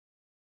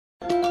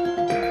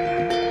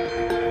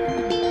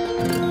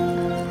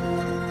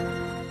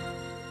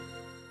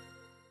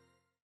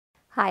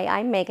Hi,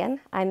 I'm Megan.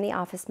 I'm the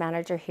office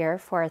manager here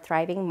for a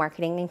thriving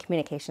marketing and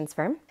communications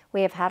firm.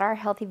 We have had our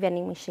healthy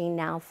vending machine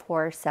now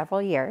for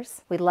several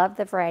years. We love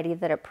the variety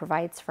that it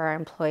provides for our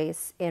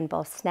employees in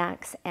both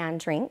snacks and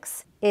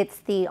drinks. It's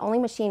the only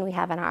machine we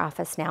have in our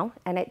office now,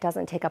 and it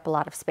doesn't take up a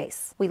lot of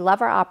space. We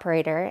love our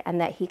operator and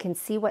that he can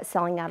see what's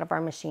selling out of our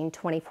machine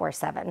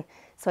 24/7,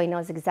 so he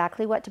knows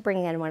exactly what to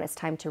bring in when it's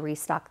time to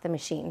restock the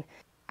machine.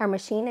 Our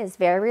machine is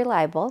very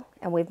reliable,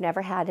 and we've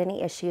never had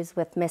any issues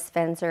with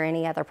misvends or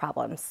any other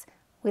problems.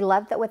 We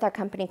love that with our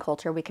company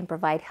culture, we can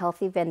provide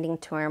healthy vending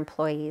to our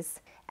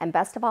employees. And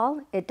best of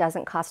all, it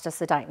doesn't cost us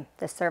a dime.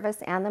 The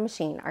service and the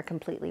machine are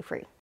completely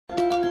free.